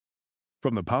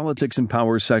From the Politics and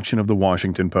Power section of the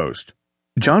Washington Post.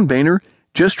 John Boehner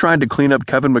just tried to clean up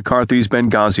Kevin McCarthy's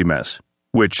Benghazi mess,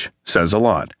 which says a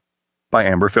lot. By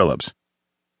Amber Phillips.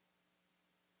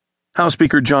 House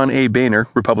Speaker John A. Boehner,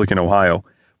 Republican Ohio,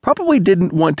 probably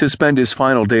didn't want to spend his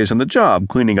final days on the job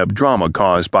cleaning up drama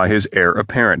caused by his heir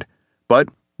apparent. But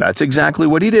that's exactly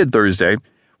what he did Thursday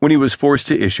when he was forced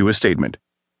to issue a statement.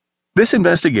 This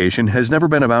investigation has never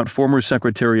been about former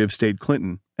Secretary of State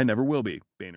Clinton and never will be, Boehner